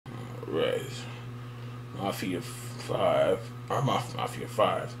Right. Mafia 5, or Mafia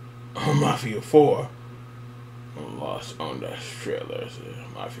 5, Mafia 4, lost Ondas trailers,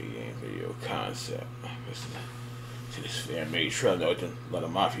 Mafia game video concept. See this fan made trailer, a lot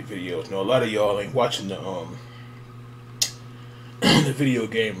of Mafia videos. No, a lot of y'all ain't watching the the video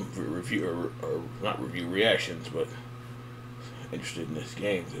game review or not review reactions, but interested in this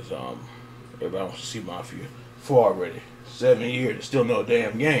game because everybody wants to see Mafia 4 already. 7 years, it's still no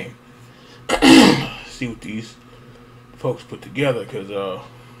damn game. See what these folks put together, because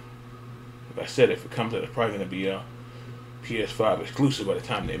like I said, if it comes out, it's probably going to be a PS5 exclusive by the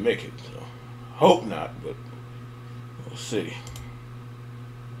time they make it. So hope not, but we'll see.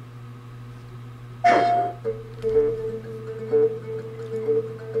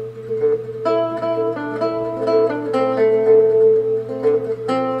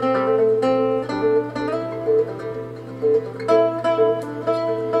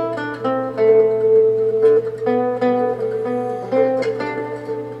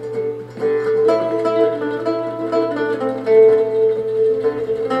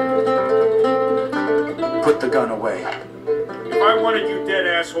 Put the gun away. If I wanted you dead,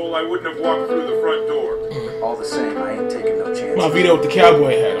 asshole, I wouldn't have walked through the front door. All the same, I ain't taking no chances. My video with the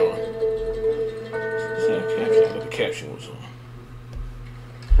cowboy hat on. The caption was on.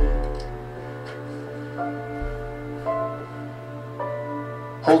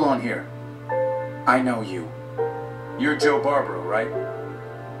 Hold on here. I know you. You're Joe Barbaro, right?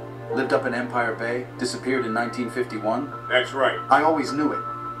 Lived up in Empire Bay, disappeared in 1951? That's right. I always knew it.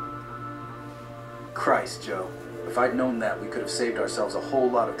 Christ, Joe. If I'd known that, we could have saved ourselves a whole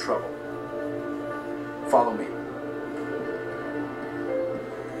lot of trouble. Follow me.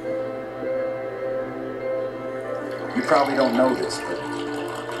 You probably don't know this,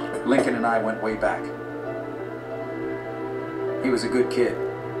 but Lincoln and I went way back. He was a good kid.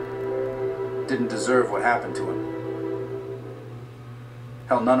 Didn't deserve what happened to him.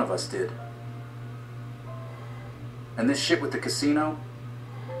 Hell, none of us did. And this shit with the casino,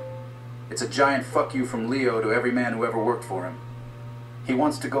 it's a giant fuck you from Leo to every man who ever worked for him. He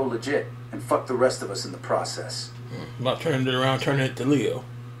wants to go legit and fuck the rest of us in the process. About turning it around, turning it to Leo.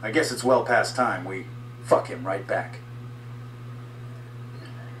 I guess it's well past time we fuck him right back.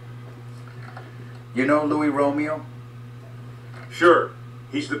 You know Louis Romeo? Sure.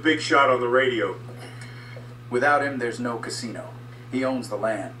 He's the big shot on the radio. Without him, there's no casino. He owns the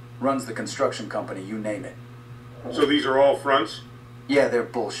land, runs the construction company, you name it. So these are all fronts? Yeah, they're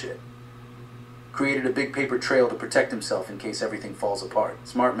bullshit. Created a big paper trail to protect himself in case everything falls apart.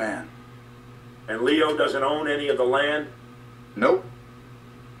 Smart man. And Leo doesn't own any of the land? Nope.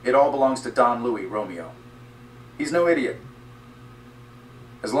 It all belongs to Don Louis Romeo. He's no idiot.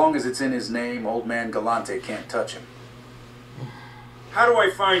 As long as it's in his name, old man Galante can't touch him. How do I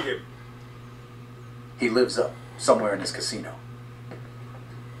find him? He lives up somewhere in his casino.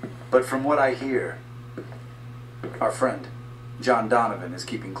 But from what I hear, our friend John Donovan is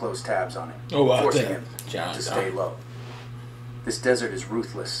keeping close tabs on him, forcing him to stay low. This desert is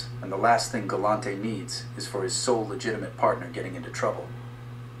ruthless, and the last thing Galante needs is for his sole legitimate partner getting into trouble.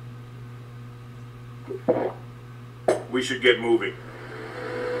 We should get moving.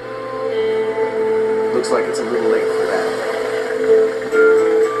 Looks like it's a little late for that.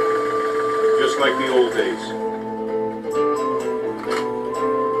 Just like the old days.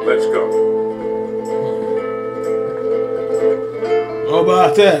 Let's go. How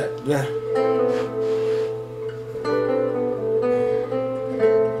about that? Yeah.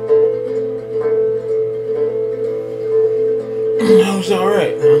 That was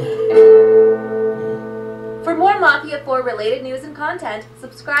alright. For more Mafia 4 related news and content,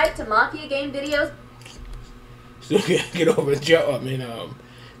 subscribe to Mafia Game Videos. Still can't get over the job. I mean,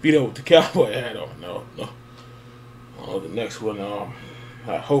 Vito with the cowboy hat on. No. Oh, the next one,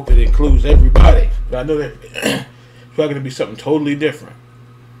 I hope it includes everybody. But I know that it's probably going to be something totally different.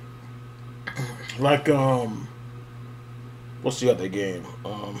 Like, what's the other game?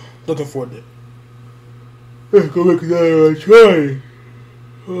 Looking for the. Let's go look at that try.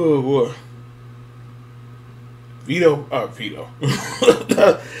 Oh boy. Vito.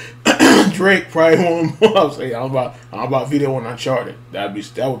 Drake probably won't. I'll say I'm about Vito on Uncharted. That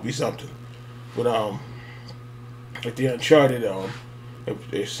would be something. But at the Uncharted, if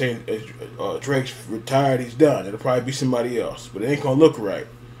they're saying Drake's retired, he's done. It'll probably be somebody else, but it ain't gonna look right.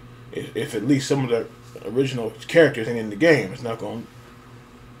 If at least some of the original characters ain't in the game, it's not gonna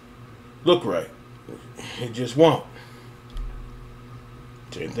look right. It just won't.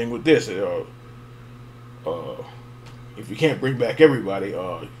 Same thing with this. If you can't bring back everybody,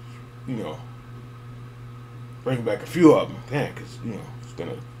 bring back a few of them, because it's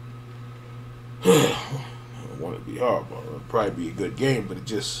gonna I don't want it to be horrible. It'll probably be a good game, but it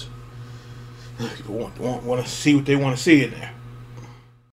just people want to see what they want to see in there.